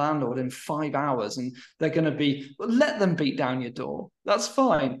to that landlord in 5 hours, and they're going to be, well, let them beat down your door. That's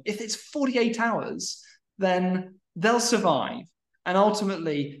fine. If it's 48 hours, then they'll survive. And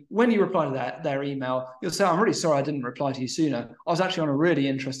ultimately, when you reply to their email, you'll say, I'm really sorry I didn't reply to you sooner. I was actually on a really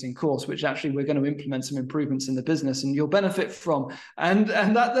interesting course, which actually we're going to implement some improvements in the business and you'll benefit from. And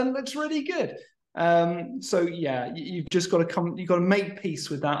that then looks really good. You've just got to make peace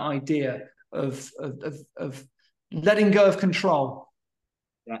with that idea of letting go of control.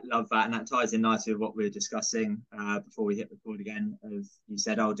 Yeah, love that. And that ties in nicely with what we were discussing before we hit record again. You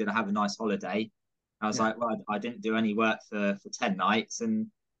said, oh, did I have a nice holiday? I was like, well, I didn't do any work for 10 nights and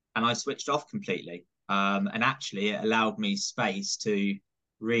I switched off completely. And actually it allowed me space to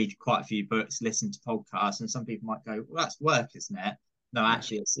read quite a few books, listen to podcasts. And some people might go, well, that's work, isn't it? No,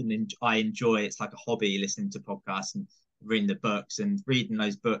 actually, I enjoy, it's like a hobby, listening to podcasts and reading the books, and reading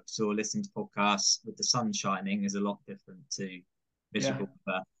those books or listening to podcasts with the sun shining is a lot different to miserable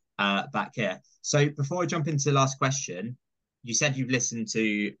back here. So before I jump into the last question, you said you've listened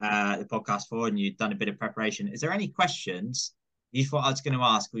to the podcast before and you've done a bit of preparation. Is there any questions you thought I was going to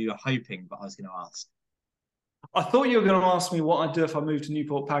ask, or you were hoping that I was going to ask? I thought you were going to ask me what I'd do if I moved to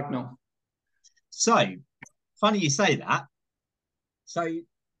Newport Pagnell. So, funny you say that. So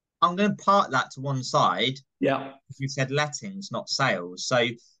I'm going to park that to one side. Yeah. You said lettings, not sales. So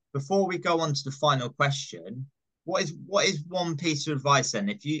before we go on to the final question, what is one piece of advice then,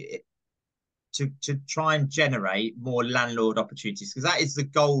 if you to try and generate more landlord opportunities? Because that is the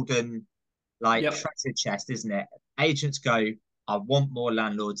golden treasure chest, isn't it? Agents go, I want more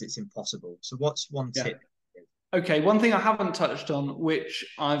landlords. It's impossible. So what's one tip? Okay, one thing I haven't touched on, which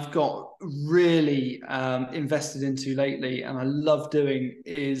I've got really invested into lately, and I love doing,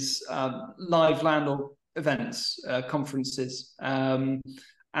 is live landlord events, conferences.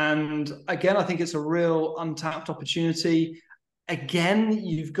 And again, I think it's a real untapped opportunity. Again,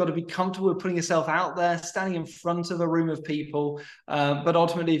 you've got to be comfortable with putting yourself out there, standing in front of a room of people. But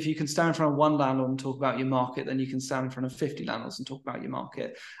ultimately, if you can stand in front of one landlord and talk about your market, then you can stand in front of 50 landlords and talk about your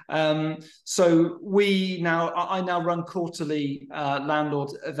market. So I now run quarterly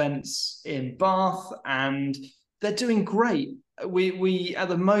landlord events in Bath, and they're doing great. We at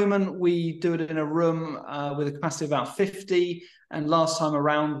the moment, we do it in a room with a capacity of about 50. And last time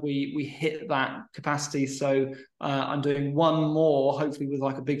around, we hit that capacity. So I'm doing one more, hopefully with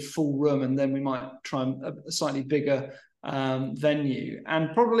like a big full room, and then we might try a slightly bigger venue.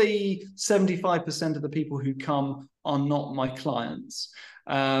 And probably 75% of the people who come are not my clients.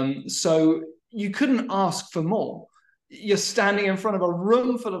 So you couldn't ask for more. You're standing in front of a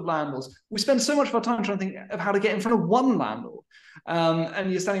room full of landlords. We spend so much of our time trying to think of how to get in front of one landlord. And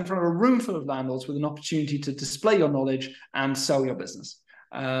you're standing in front of a room full of landlords with an opportunity to display your knowledge and sell your business.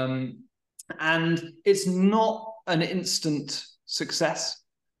 And it's not an instant success.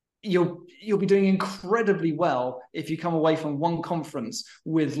 You'll be doing incredibly well if you come away from one conference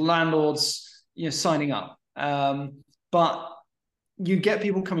with landlords, signing up. But you get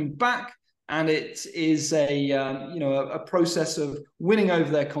people coming back, and it is a process of winning over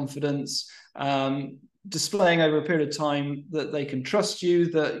their confidence, displaying over a period of time that they can trust you,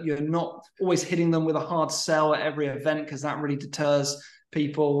 that you're not always hitting them with a hard sell at every event, because that really deters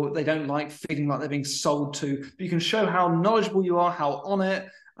people. They don't like feeling like they're being sold to. But you can show how knowledgeable you are, how on it.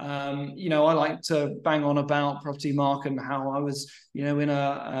 I like to bang on about Propertymark and how I was, in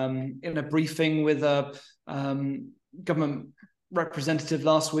a briefing with a government representative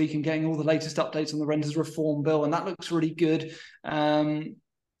last week and getting all the latest updates on the renters reform bill, and that looks really good.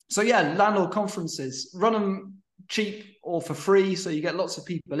 So yeah, landlord conferences, run them cheap or for free, so you get lots of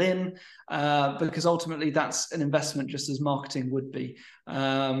people in, because ultimately that's an investment, just as marketing would be.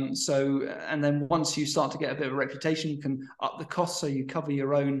 And then once you start to get a bit of a reputation, you can up the cost, so you cover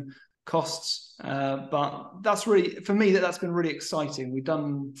your own costs. But that's really, for me, that's been really exciting. We've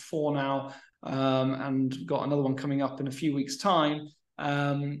done 4 now, and got another one coming up in a few weeks' time.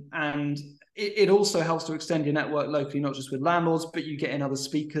 And it also helps to extend your network locally, not just with landlords, but you get in other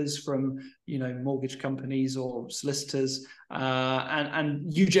speakers from, mortgage companies or solicitors,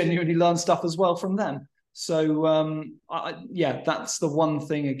 and you genuinely learn stuff as well from them. So that's the one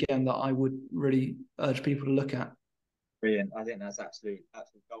thing again that I would really urge people to look at. Brilliant. I think that's absolute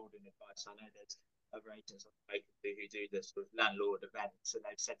golden advice. I know there's other agents who do this with landlord events, and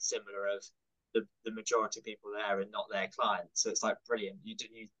they've said similar of the majority of people there are not their clients. So it's like brilliant. You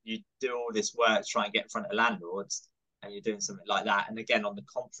do all this work to try and get in front of landlords, and you're doing something like that. And again, on the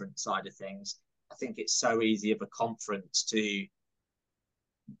conference side of things, I think it's so easy of a conference to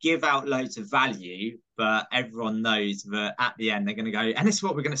give out loads of value, but everyone knows that at the end they're going to go, and this is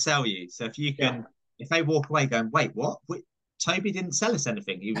what we're going to sell you. So if you can, if they walk away going, wait, what? Toby didn't sell us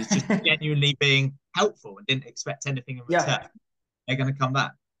anything. He was just genuinely being helpful and didn't expect anything in return. They're going to come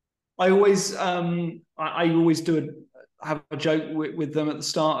back. I always have a joke with them at the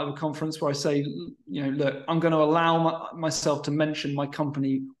start of a conference where I say, look, I'm going to allow myself to mention my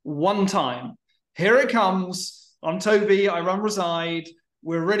company one time. Here it comes. I'm Toby. I run Reside.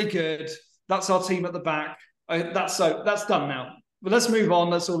 We're really good. That's our team at the back. That's done now. But let's move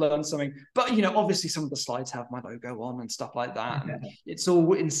on. Let's all learn something. But, obviously some of the slides have my logo on and stuff like that. And it's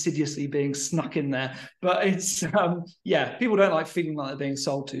all insidiously being snuck in there. But it's, people don't like feeling like they're being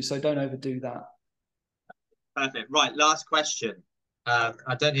sold to. So don't overdo that. Perfect. Right. Last question. I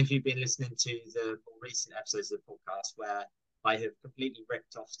don't know if you've been listening to the more recent episodes of the podcast where I have completely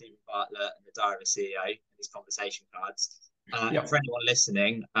ripped off Stephen Bartlett and the Diary of a CEO and his conversation cards. For anyone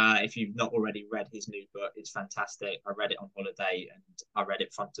listening, if you've not already read his new book, it's fantastic. I read it on holiday and I read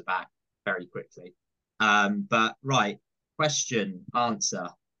it front to back very quickly. But right, question, answer.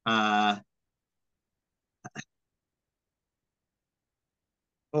 Oh,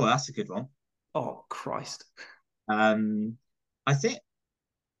 that's a good one. Oh, Christ. I think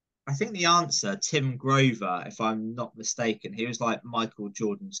the answer, Tim Grover, if I'm not mistaken, he was like Michael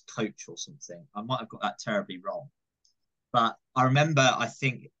Jordan's coach or something. I might have got that terribly wrong. But I remember, I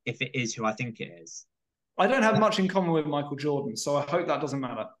think, if it is who I think it is. I don't have much in common with Michael Jordan, so I hope that doesn't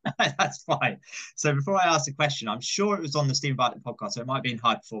matter. That's fine. So before I ask the question, I'm sure it was on the Stephen Bartlett podcast, so it might be in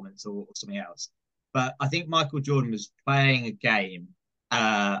High Performance or something else. But I think Michael Jordan was playing a game,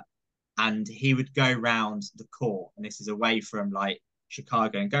 and he would go around the court, and this is away from like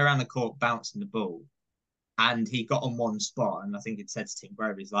Chicago, and go around the court bouncing the ball. And he got on one spot, and I think it said to Tim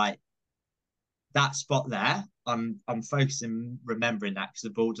Grover, he's like, that spot there, I'm focusing, remembering that because the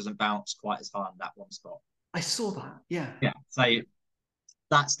ball doesn't bounce quite as hard in that one spot. I saw that, yeah. So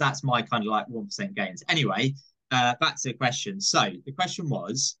that's my kind of like 1% gains. Anyway, back to the question. So the question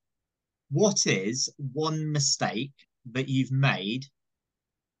was, what is one mistake that you've made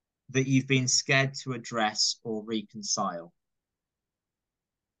that you've been scared to address or reconcile?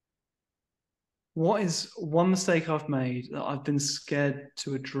 What is one mistake I've made that I've been scared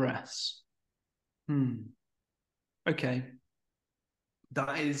to address? Okay.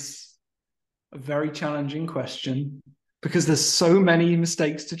 That is a very challenging question because there's so many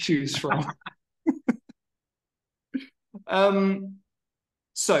mistakes to choose from.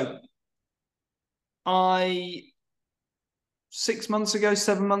 So I 7 months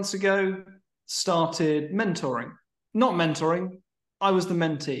ago, started mentoring. Not mentoring, I was the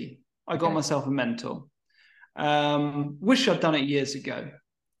mentee. I got myself a mentor. Wish I'd done it years ago.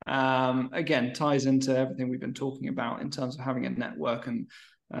 Again, ties into everything we've been talking about in terms of having a network and,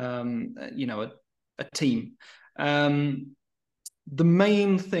 a team. The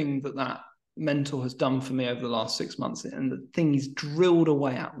main thing that mentor has done for me over the last 6 months, and the thing he's drilled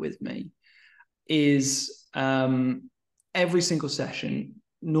away at with me, is every single session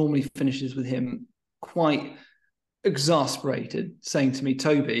normally finishes with him quite exasperated, saying to me,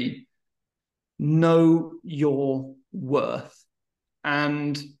 Toby, know your worth.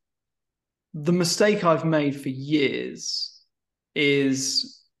 And the mistake I've made for years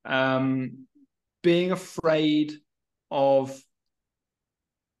is being afraid of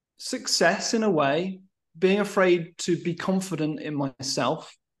success in a way, being afraid to be confident in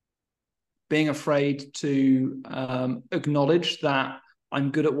myself, being afraid to acknowledge that I'm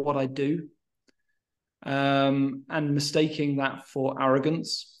good at what I do. and mistaking that for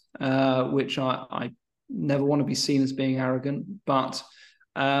arrogance, which I never want to be seen as being arrogant, but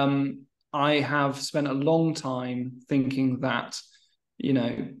I have spent a long time thinking that, you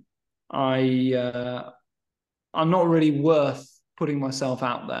know, I'm not really worth putting myself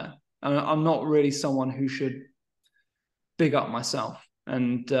out there. I'm not really someone who should big up myself,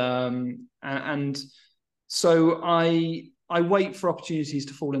 and so I wait for opportunities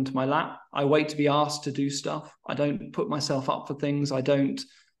to fall into my lap. I wait to be asked to do stuff. I don't put myself up for things. I don't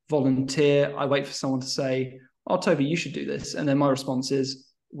volunteer. I wait for someone to say, "Oh, Toby, you should do this," and then my response is,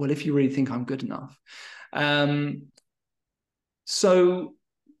 "Well, if you really think I'm good enough." So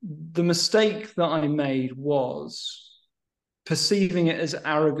the mistake that I made was perceiving it as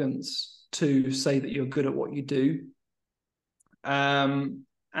arrogance to say that you're good at what you do, and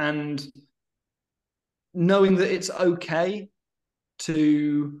knowing that it's okay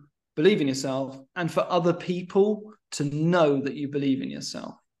to believe in yourself and for other people to know that you believe in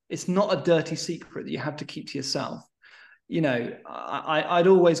yourself. It's not a dirty secret that you have to keep to yourself. You know, I'd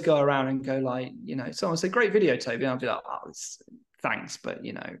always go around and go like, you know, someone would say, "Great video, Toby." And I'd be like, "Oh, thanks, but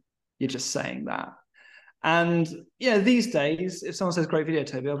you know, you're just saying that." And yeah, these days, if someone says, "Great video,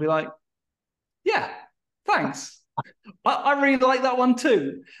 Toby," I'll be like, "Yeah, thanks. I really like that one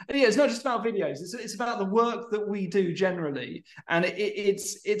too." And yeah, it's not just about videos. It's about the work that we do generally. And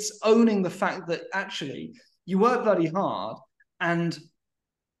it's owning the fact that actually you work bloody hard and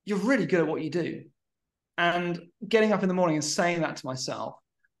you're really good at what you do. And getting up in the morning and saying that to myself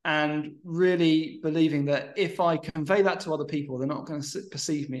and really believing that if I convey that to other people, they're not going to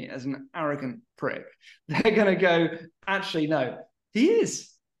perceive me as an arrogant prick. They're going to go, "Actually, no, he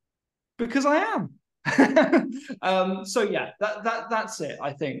is, because I am." So yeah, that's it.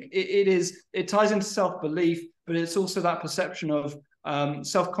 I think it ties into self-belief, but it's also that perception of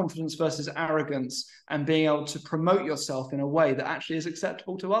self-confidence versus arrogance, and being able to promote yourself in a way that actually is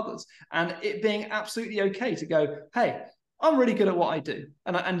acceptable to others, and it being absolutely okay to go, "Hey, I'm really good at what I do,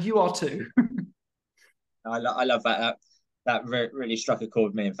 and you are too." I love that. That really struck a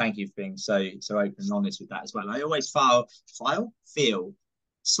chord with me, and thank you for being so open and honest with that as well. I always feel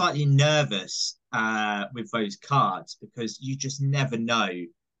slightly nervous with those cards, because you just never know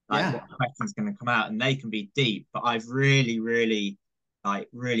what question's going to come out, and they can be deep. But I've really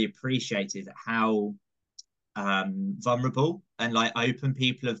appreciated how vulnerable and open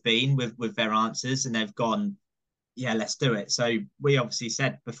people have been with their answers, and they've gone, "Yeah, let's do it." So we obviously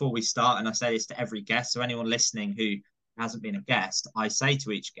said before we start, and I say this to every guest, so anyone listening who hasn't been a guest, I say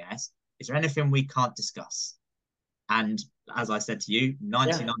to each guest, "Is there anything we can't discuss?" And as I said to you,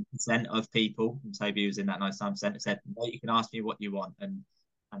 99% of people, and Toby was in that 99%, have said, "No, you can ask me what you want," and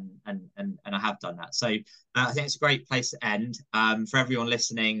I have done that. So I think it's a great place to end. For everyone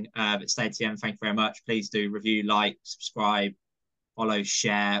listening that stayed to the end, thank you very much. Please do review, like, subscribe, follow,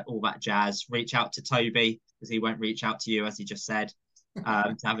 share, all that jazz. Reach out to Toby, because he won't reach out to you, as he just said,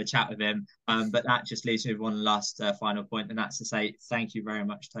 to have a chat with him. But that just leaves me with one last final point, and that's to say thank you very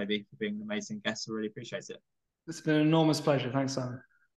much, Toby, for being an amazing guest. I really appreciate it. It's been an enormous pleasure. Thanks, Simon.